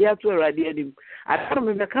na me di ato awrade adim atoro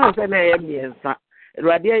me kan se na ye miensa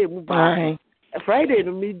awrade ye mu ba Friday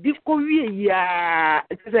no me di ko wie ya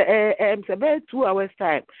se be 2 hours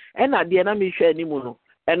time e na de na me hwe animu no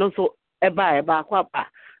eno so e ba kwa pa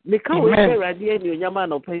me kan we awrade ni onyama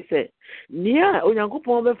no pe se nia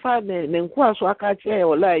onyankopon be fa ne nko aso aka che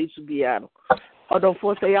wala isu bia no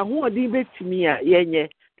odofo se ya ho odi betimi a yenye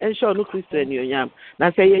ensure no Christian nyonyam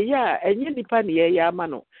na say ye ya enye nipa ne ye ya ama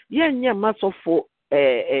no ye nya masofo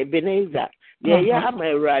Beneza ye ya ama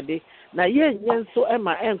Awurade na ye nya nso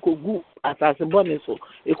ema enkogu asase bone so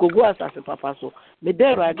ekogu asase papa so me de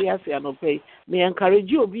Awurade ase anope me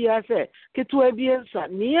encourage obi ya say ketua bi ensa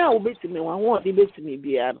ne ya obetimi wa ho odi betimi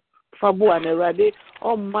bia no fabo an Awurade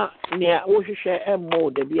omma ne wo hwehwe emmo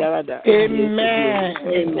de biara da. Amen.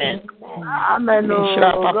 Amen. Amen.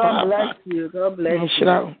 God bless you. God bless you.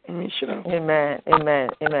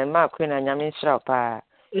 Amen. Ma kwena nyame nshira pa.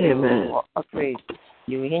 Amen. Okay.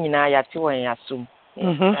 You hinyina ya ti won yasum.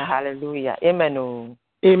 Hallelujah. Amen.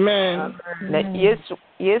 Amen. Na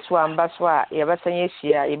Yesu ambaso a yebasan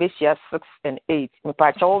yebesia 6 and 8. Me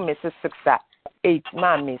pa chawo me 6 a 8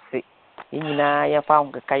 ma me se. Hinyina ya fa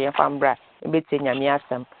nkaka ya fa mbra. Ebete nyame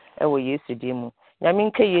asam ewo Yesu di mu. Nyame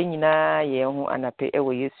nka ye nyina ye ho anape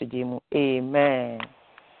ewo Yesu di mu. Amen.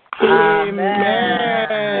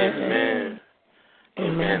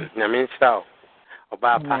 Nyame nsa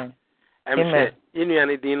obapa. Emse inu ya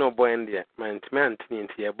ne din no boy ndie mantement ni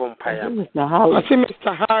nti ye bom pa ya.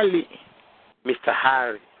 Mr. Harley. Mr.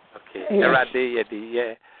 Harry. Okay. Erade ye di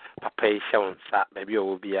ye papa yi shawonsa baby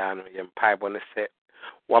obia no ye mpa bo ne se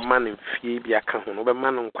wa man mfie bia ka ho no be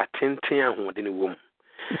man nkwa tenten ahode ne wom.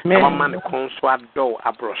 Wa man konso ado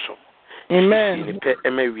abroso. Amen. Ni pe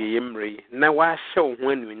emawie yemre na wa hyew ho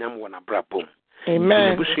anunyam wona brabom.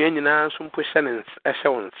 Amen. Busu nyina so mpo hye ne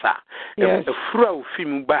ehyewnsa. Efura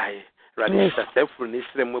ofim bae. Radisha sefuru ni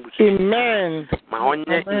srem abusu. Amen. Ma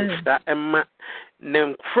onye insta emma ne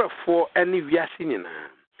nkrafo ani wiase nyina.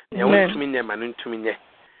 Ne wontumi nye ma ntumi nye.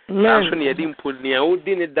 Aso ne yedi mpo ne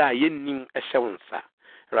odi ne da yennim ehyewnsa.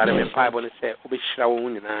 Rade me Bible ne se obehira wo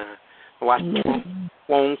nyina. Wa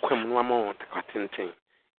won kwam no ama won takatenten.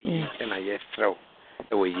 Na yesrew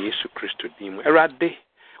ewe Yesu Kristo dimu. Erade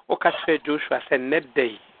o ka se Joshua se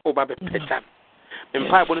nedday oba be peta.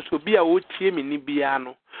 Mpa bo no so bia o tie me ni bia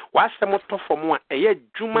no. Wa se motofo mo a eye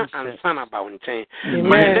djuma ansa na ba wonchen.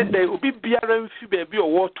 Nedday obi biara mfi ba bi o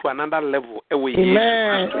wo to another level ewe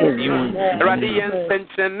Yesu Kristo dimu. Erade yen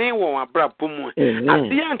sentrene wo abrabo mu.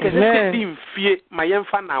 Ade anke se di mfie ma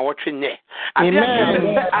yemfa na awotwe nye. Ade anke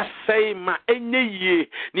se asai ma enye yie.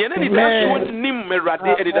 Ne na ni da so nim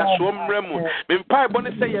merade edida so mremu. Mpa bo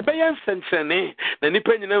no se ye be yen sentrene na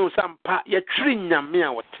nipa nyina usampa ye twiri nyame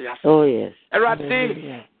a wote asa. Oh yes. Erade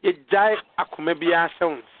ye jai akoma bia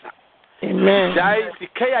sewonsa. Amen. Jai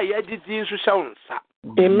sikaya ye didi nso sewonsa.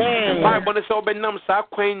 Amen. Bible ne se obenam sa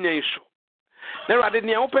kwan nya iso. Na erade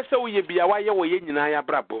ne wopese wo ye bia wa ye wo ye nyina ya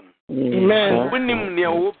brabom. Amen. Wonim ne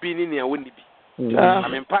wo bi ni ne wo ni bi.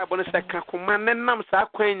 Amen. Bible ne se ka koma ne nam sa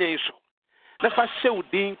kwan nya iso. Na fa hyew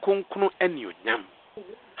din konkunu ani onyam.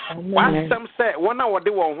 Wasam se wona wode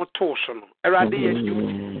wo ho to so no. Erade ye ju.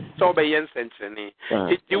 so be yen sentrene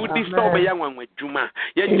ye udi so be yan wanwa dwuma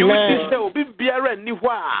ye udi se obi biara ni hɔ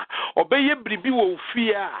a obeye bribi wo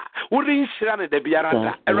fie a wori nhira ne da biara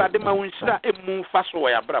da Awurade ma wo nhira emu fa so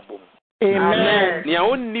ya brabom amen nia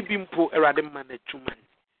onni bi mpo Awurade ma na dwuma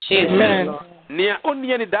amen nia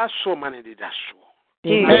onni ni da so ma ne da so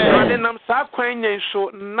Awurade nam sa kwan nyen so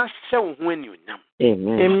na hye wo ho ani onyam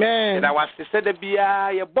amen da wase se da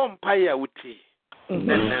biara ye bompa ya wuti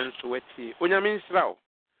amen so wati onyame nhira wo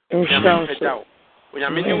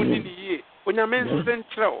onyame ni wudi ni yie onyame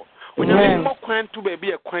nsentrɛw onyame mokwan to ba bi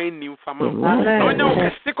e kwan ni mfama onya wo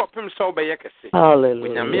kese kopem so obeye kese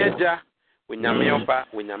onyame agya onyame oba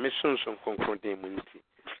onyame sonson konkron den mu nti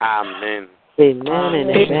amen amen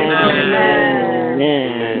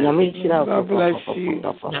onyame nhyira God bless you.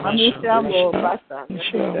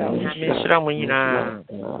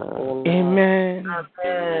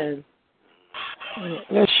 Amen.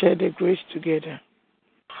 Let's share the grace together.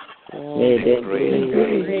 May the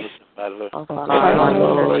grace of our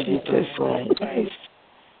Lord Jesus Christ,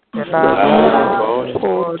 the love of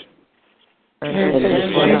God, and the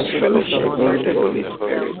sweet fellowship of the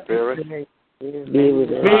Holy Spirit be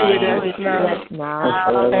with us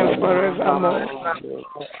now and forevermore.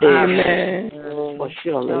 Amen.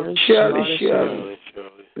 Surely,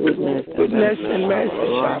 goodness and mercy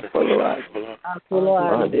shall follow us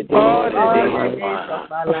all the days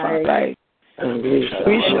of our life. And we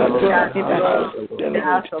shall dwell in the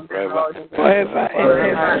house of the Lord forever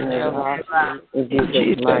and ever. In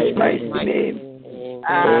Jesus' mighty name.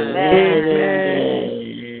 Amen.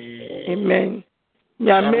 Amen.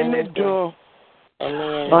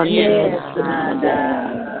 Amen.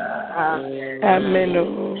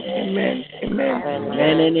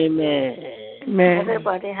 Amen.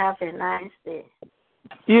 Everybody have a nice day.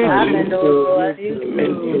 You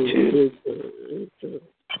too.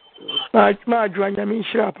 Ma join me,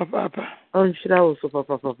 Papa. Papa.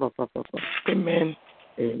 Amen.